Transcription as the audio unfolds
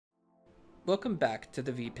Welcome back to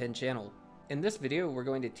the Vpin channel. In this video, we're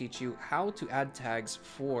going to teach you how to add tags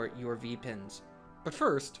for your Vpins. But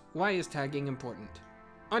first, why is tagging important?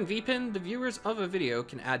 On Vpin, the viewers of a video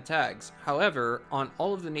can add tags. However, on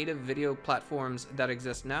all of the native video platforms that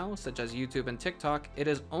exist now, such as YouTube and TikTok, it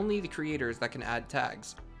is only the creators that can add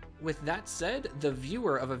tags. With that said, the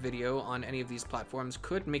viewer of a video on any of these platforms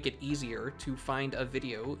could make it easier to find a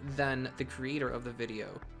video than the creator of the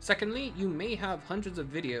video. Secondly, you may have hundreds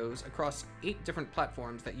of videos across 8 different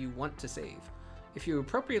platforms that you want to save. If you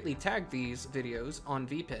appropriately tag these videos on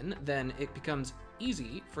Vpin, then it becomes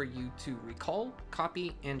easy for you to recall,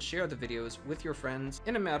 copy, and share the videos with your friends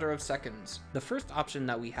in a matter of seconds. The first option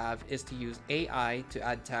that we have is to use AI to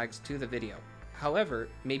add tags to the video. However,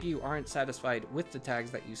 maybe you aren't satisfied with the tags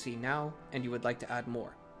that you see now and you would like to add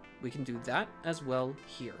more. We can do that as well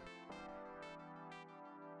here.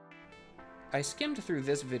 I skimmed through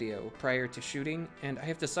this video prior to shooting, and I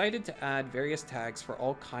have decided to add various tags for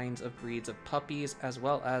all kinds of breeds of puppies as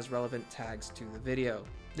well as relevant tags to the video.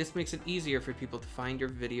 This makes it easier for people to find your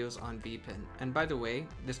videos on Vpin, and by the way,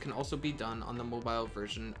 this can also be done on the mobile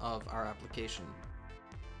version of our application.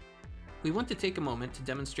 We want to take a moment to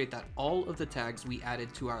demonstrate that all of the tags we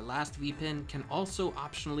added to our last Vpin can also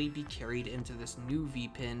optionally be carried into this new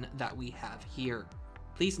Vpin that we have here.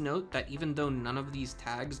 Please note that even though none of these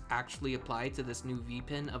tags actually apply to this new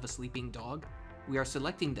Vpin of a sleeping dog, we are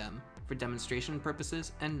selecting them for demonstration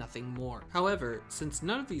purposes and nothing more. However, since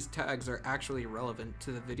none of these tags are actually relevant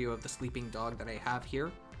to the video of the sleeping dog that I have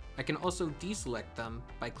here, I can also deselect them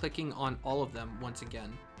by clicking on all of them once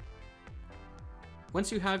again. Once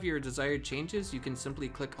you have your desired changes, you can simply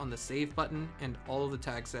click on the Save button and all of the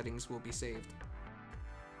tag settings will be saved.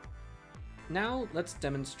 Now let's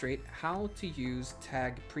demonstrate how to use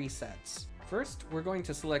tag presets. First, we're going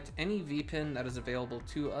to select any Vpin that is available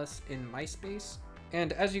to us in MySpace.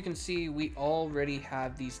 And as you can see, we already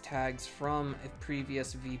have these tags from a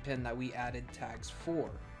previous Vpin that we added tags for.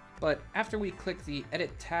 But after we click the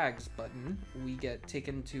Edit Tags button, we get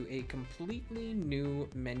taken to a completely new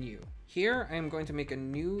menu. Here, I am going to make a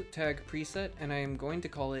new tag preset and I am going to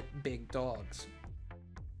call it Big Dogs.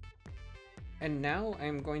 And now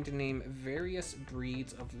I'm going to name various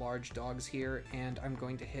breeds of large dogs here, and I'm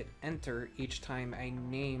going to hit enter each time I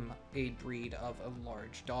name a breed of a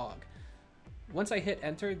large dog. Once I hit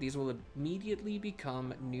enter, these will immediately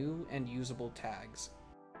become new and usable tags.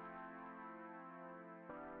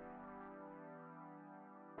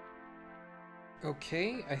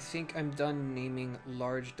 Okay, I think I'm done naming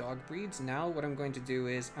large dog breeds. Now what I'm going to do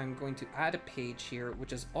is I'm going to add a page here,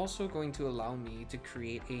 which is also going to allow me to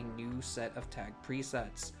create a new set of tag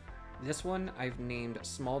presets. This one I've named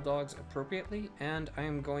small dogs appropriately, and I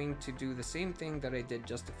am going to do the same thing that I did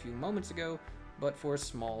just a few moments ago, but for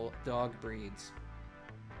small dog breeds.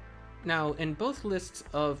 Now, in both lists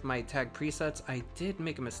of my tag presets, I did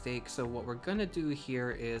make a mistake, so what we're gonna do here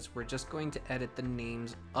is we're just going to edit the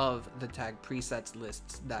names of the tag presets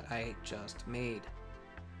lists that I just made.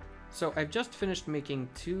 So I've just finished making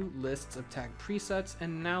 2 lists of tag presets,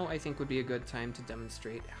 and now I think would be a good time to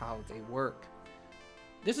demonstrate how they work.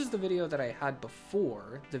 This is the video that I had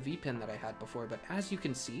before, the Vpin that I had before, but as you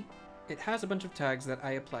can see, it has a bunch of tags that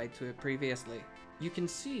I applied to it previously. You can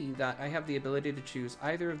see that I have the ability to choose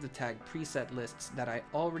either of the tag preset lists that I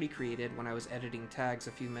already created when I was editing tags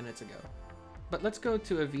a few minutes ago. But let's go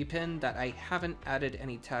to a Vpin that I haven't added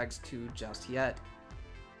any tags to just yet.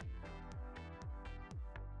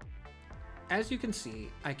 As you can see,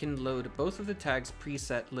 I can load both of the tags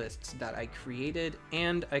preset lists that I created,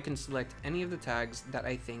 and I can select any of the tags that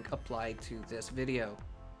I think apply to this video.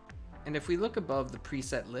 And if we look above the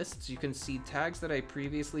preset lists, you can see tags that I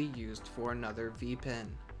previously used for another Vpin.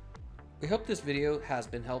 We hope this video has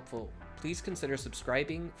been helpful. Please consider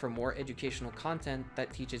subscribing for more educational content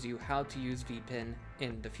that teaches you how to use Vpin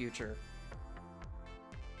in the future.